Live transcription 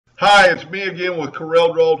Hi, it's me again with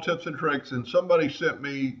Corel Draw Tips and Tricks, and somebody sent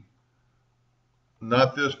me,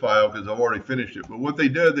 not this file because I've already finished it, but what they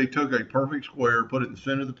did, they took a perfect square, put it in the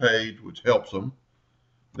center of the page, which helps them.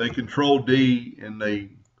 They Control D and they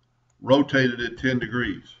rotated it 10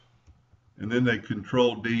 degrees. And then they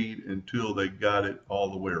Control D until they got it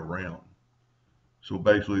all the way around. So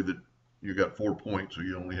basically you got 4 points, so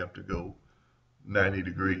you only have to go 90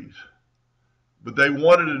 degrees. But they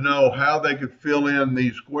wanted to know how they could fill in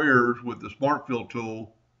these squares with the Smart Fill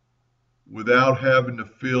tool without having to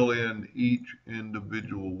fill in each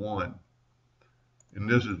individual one. And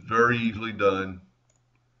this is very easily done.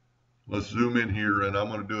 Let's zoom in here, and I'm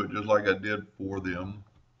going to do it just like I did for them.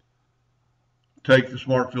 Take the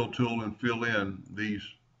Smart Fill tool and fill in these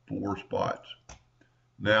 4 spots.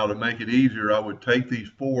 Now, to make it easier, I would take these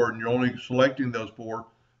 4, and you're only selecting those 4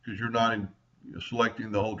 because you're not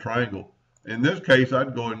selecting the whole triangle. In this case,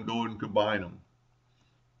 I'd go and combine them.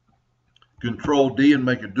 Control D and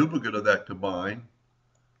make a duplicate of that combine.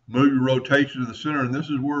 Move your rotation to the center, and this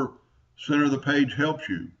is where center of the page helps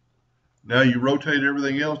you. Now you rotate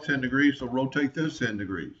everything else 10 degrees, so rotate this 10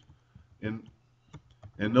 degrees. And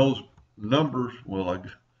those numbers, well,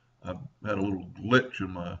 I had a little glitch in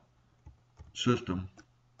my system.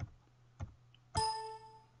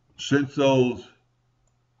 Since those,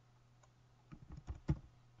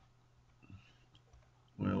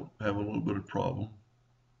 well, have a little bit of problem.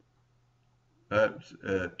 That's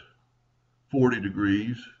at 40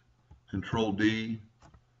 degrees. Control D.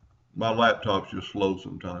 My laptop's just slow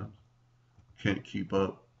sometimes. Can't keep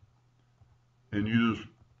up. And you just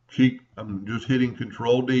I'm just hitting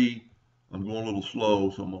Control D. I'm going a little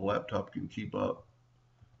slow so my laptop can keep up.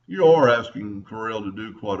 You are asking Corel to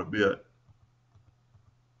do quite a bit.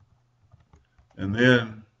 And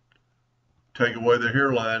then take away the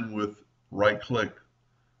hairline with right click,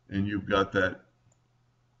 and you've got that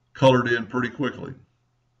colored in pretty quickly.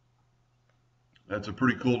 That's a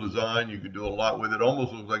pretty cool design. You can do a lot with it.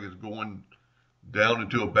 Almost looks like it's going down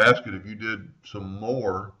into a basket if you did some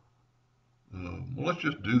more. Well, let's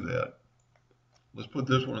just do that. Let's put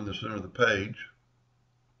this one in the center of the page.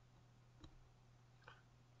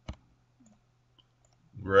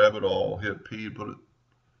 Grab it all, hit P, put it.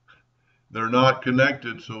 They're not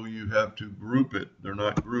connected, so you have to group it. They're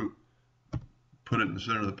not grouped. Put it in the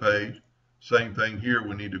center of the page. Same thing here,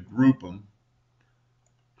 we need to group them.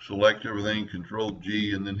 Select everything, Control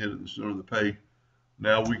G, and then hit it in the center of the page.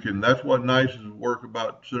 Now we can, that's what nice is work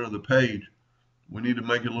about center of the page. We need to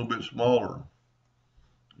make it a little bit smaller.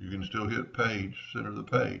 You can still hit page, center of the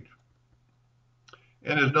page.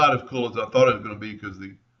 And it's not as cool as I thought it was going to be because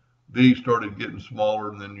these started getting smaller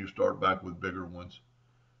and then you start back with bigger ones.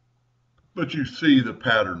 But you see the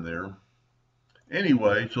pattern there.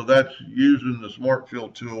 Anyway, so that's using the Smart Fill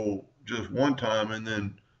tool just one time and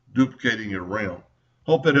then duplicating it around.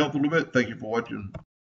 Hope that helped a little bit. Thank you for watching.